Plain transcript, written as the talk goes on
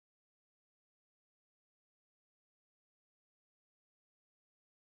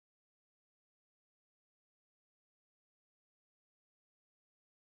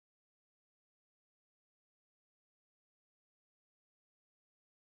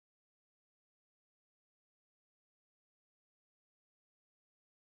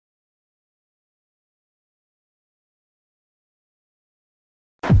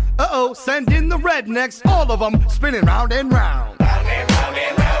Uh-oh, send in the rednecks, all of them spinning round and round. Round and round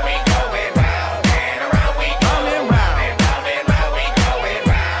and round we going round and around we go. Round and round. Round and round we going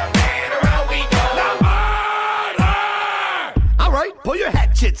round and around we go. Now all right, pull your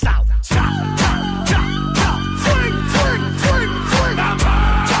hatchets out. Chop, chop, chop, chop. Swing, swing, swing, swing. Chop,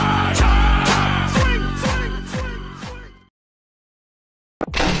 chop, swing, swing, swing, swing.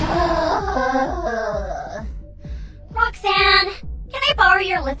 Roxanne, can I borrow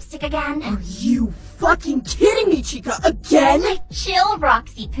your lipstick again? Are you fucking kidding me, Chica? Again? Like, chill,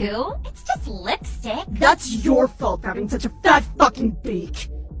 Roxy Poo. It's just lipstick. That's your fault for having such a fat fucking beak.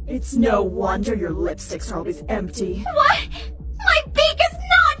 It's no wonder your lipsticks are always empty. What? My beak is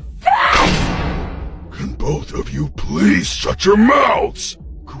not fat! Can both of you please shut your mouths?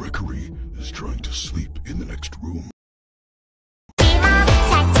 Gregory is trying to sleep in the next room.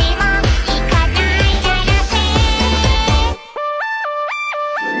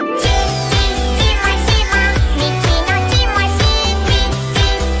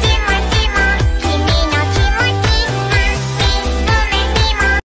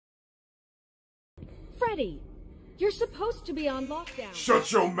 Freddy, you're supposed to be on lockdown.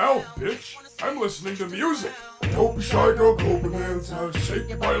 Shut your mouth, bitch! I'm listening to music! Don't be shy, girl, go bonanza. Shake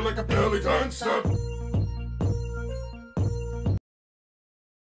your body like a belly dancer.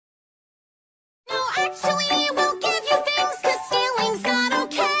 No, actually, we'll give you things, cause stealing's not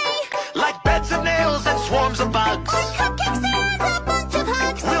okay. Like beds of nails and swarms of bugs. Or cupcakes and a bunch of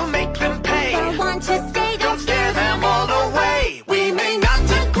hugs. We'll make them pay. Don't want to stay, Don't scare them all away. We may not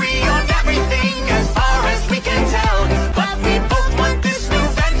agree on everything as far as we can tell, but we both want this new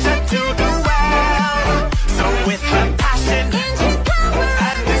venture to do well. So with her passion and his power,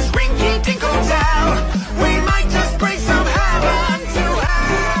 and this rinky-dink hotel, we might just bring some heaven to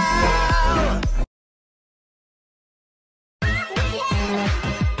hell.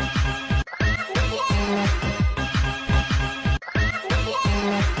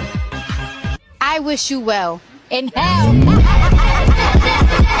 I wish you well. In hell.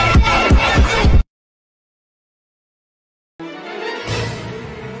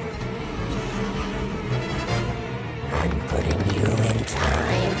 I'm putting you in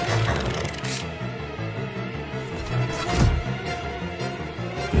time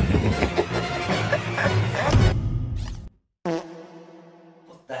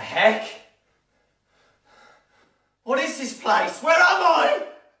What the heck? What is this place? Where am I?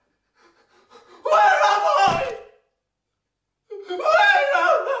 Where am I? Where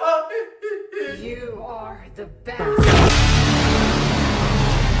am I? You are the best.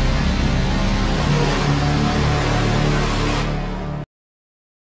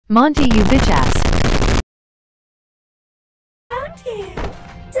 Monty, you bitch ass. found you.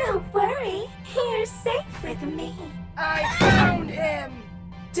 Don't worry, you're safe with me. I found him!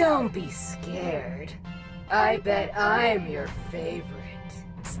 Don't be scared. I bet I'm your favorite.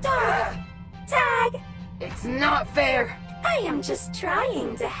 Stop! Tag! It's not fair! I am just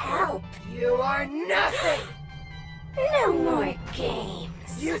trying to help. You are nothing! No more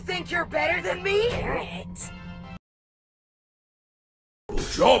games. You think you're better than me? Hear it. Good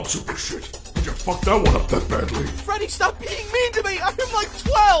job, super shit. Did you fuck that one up that badly? Freddy, stop being mean to me! I'm like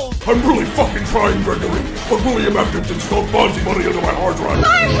 12! I'm really fucking trying, Gregory. But William Afton stole Fonzie money into my hard drive.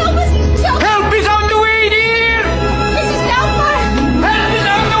 Help us! Help is on the way, dear! This is Delmar! Help is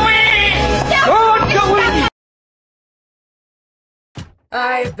on the way! Delmar!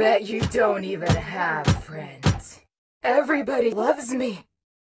 I bet you don't even have friends. Everybody loves me.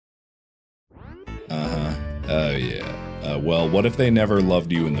 Uh-huh. Oh, yeah. Well, what if they never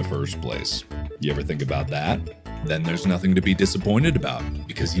loved you in the first place? You ever think about that? Then there's nothing to be disappointed about,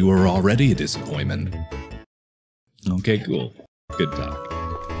 because you are already a disappointment. Okay, cool. Good talk.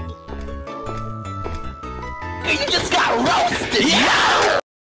 You just got roasted! Yeah!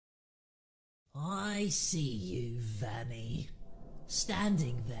 I see you, Vanny,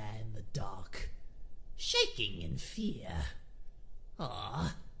 standing there in the dark, shaking in fear.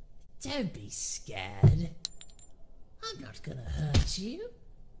 Aw, don't be scared. I'm not gonna hurt you.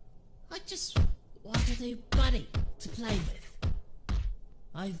 I just want a new buddy to play with.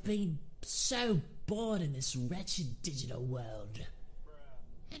 I've been so bored in this wretched digital world.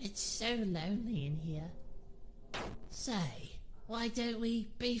 And it's so lonely in here. Say, why don't we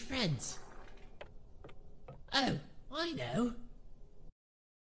be friends? Oh, I know.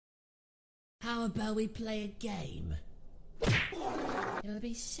 How about we play a game? It'll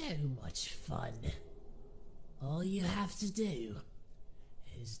be so much fun. All you have to do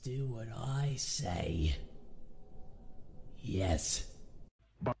is do what I say. Yes.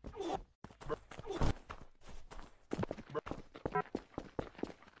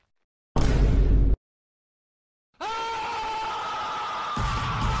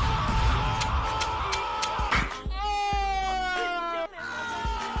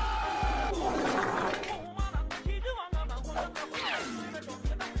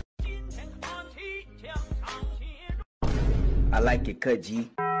 like it cut, G.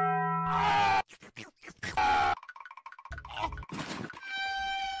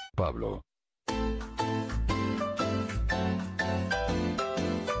 Pablo.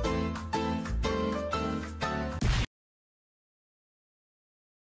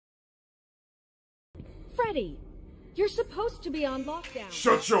 Freddy, you're supposed to be on lockdown.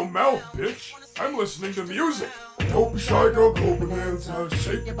 Shut your mouth, bitch! I'm listening to music! Don't be shy, go to Man's house,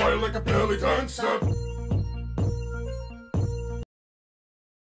 shake your body like a belly dancer.